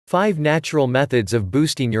5 Natural Methods of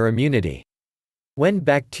Boosting Your Immunity. When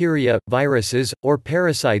bacteria, viruses, or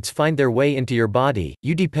parasites find their way into your body,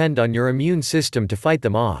 you depend on your immune system to fight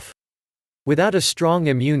them off. Without a strong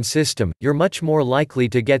immune system, you're much more likely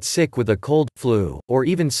to get sick with a cold, flu, or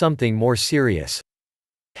even something more serious.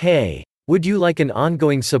 Hey! Would you like an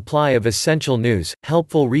ongoing supply of essential news,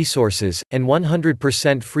 helpful resources, and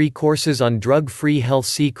 100% free courses on drug-free health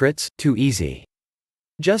secrets? Too easy.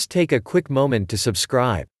 Just take a quick moment to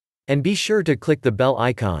subscribe. And be sure to click the bell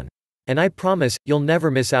icon. And I promise, you'll never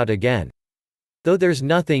miss out again. Though there's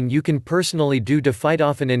nothing you can personally do to fight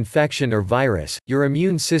off an infection or virus, your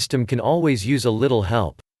immune system can always use a little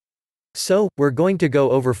help. So, we're going to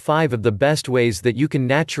go over 5 of the best ways that you can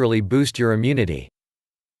naturally boost your immunity.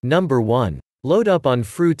 Number 1. Load up on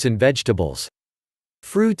fruits and vegetables.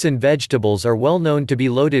 Fruits and vegetables are well known to be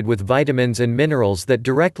loaded with vitamins and minerals that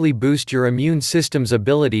directly boost your immune system's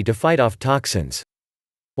ability to fight off toxins.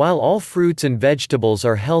 While all fruits and vegetables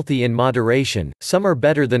are healthy in moderation, some are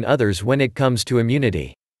better than others when it comes to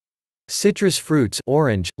immunity. Citrus fruits,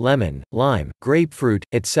 orange, lemon, lime, grapefruit,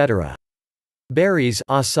 etc. Berries,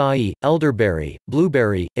 acai, elderberry,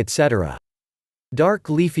 blueberry, etc. Dark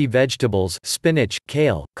leafy vegetables, spinach,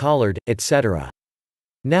 kale, collard, etc.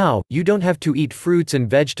 Now, you don't have to eat fruits and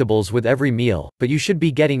vegetables with every meal, but you should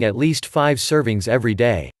be getting at least 5 servings every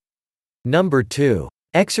day. Number 2.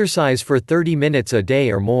 Exercise for 30 minutes a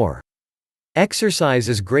day or more. Exercise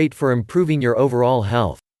is great for improving your overall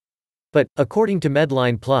health. But, according to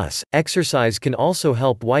Medline Plus, exercise can also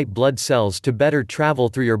help white blood cells to better travel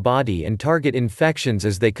through your body and target infections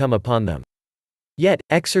as they come upon them. Yet,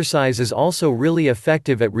 exercise is also really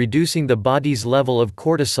effective at reducing the body's level of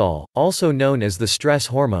cortisol, also known as the stress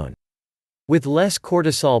hormone. With less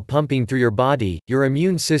cortisol pumping through your body, your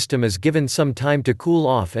immune system is given some time to cool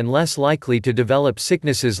off and less likely to develop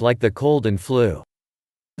sicknesses like the cold and flu.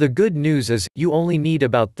 The good news is, you only need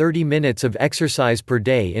about 30 minutes of exercise per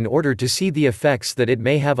day in order to see the effects that it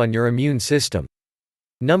may have on your immune system.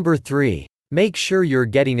 Number 3. Make sure you're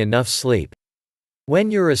getting enough sleep.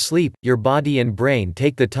 When you're asleep, your body and brain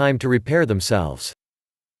take the time to repair themselves.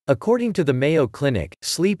 According to the Mayo Clinic,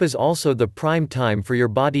 sleep is also the prime time for your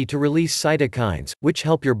body to release cytokines, which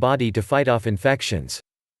help your body to fight off infections.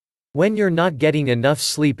 When you're not getting enough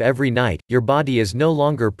sleep every night, your body is no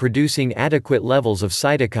longer producing adequate levels of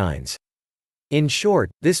cytokines. In short,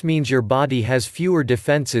 this means your body has fewer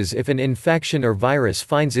defenses if an infection or virus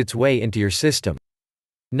finds its way into your system.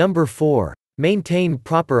 Number 4. Maintain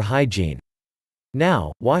proper hygiene.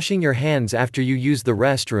 Now, washing your hands after you use the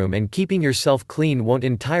restroom and keeping yourself clean won't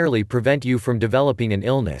entirely prevent you from developing an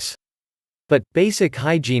illness. But, basic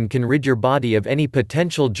hygiene can rid your body of any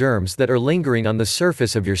potential germs that are lingering on the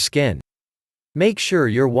surface of your skin. Make sure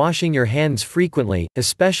you're washing your hands frequently,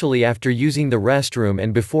 especially after using the restroom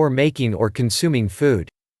and before making or consuming food.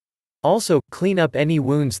 Also, clean up any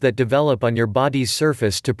wounds that develop on your body's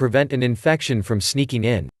surface to prevent an infection from sneaking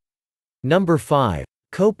in. Number 5.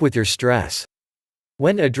 Cope with your stress.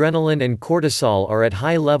 When adrenaline and cortisol are at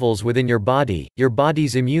high levels within your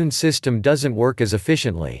body's immune system doesn't work as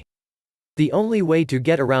efficiently. The only way to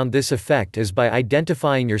get around this effect is by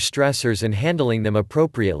identifying your stressors and handling them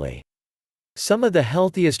appropriately. Some of the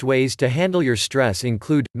healthiest ways to handle your stress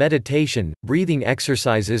include meditation, breathing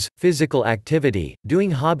exercises, physical activity, doing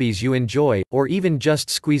hobbies you enjoy, or even just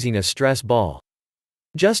squeezing a stress ball.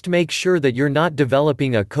 Just make sure that you're not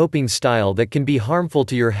developing a coping style that can be harmful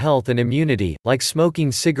to your health and immunity, like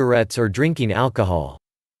smoking cigarettes or drinking alcohol.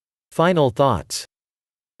 Final thoughts.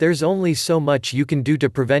 There's only so much you can do to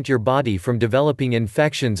prevent your body from developing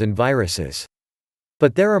infections and viruses.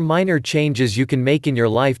 But there are minor changes you can make in your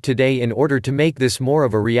life today in order to make this more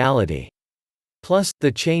of a reality. Plus,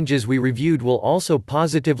 the changes we reviewed will also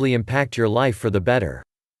positively impact your life for the better.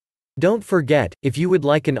 Don't forget, if you would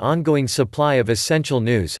like an ongoing supply of essential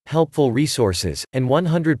news, helpful resources, and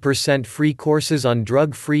 100% free courses on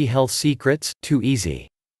drug-free health secrets, too easy.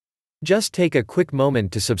 Just take a quick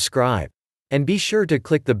moment to subscribe. And be sure to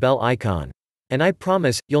click the bell icon. And I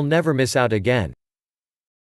promise, you'll never miss out again.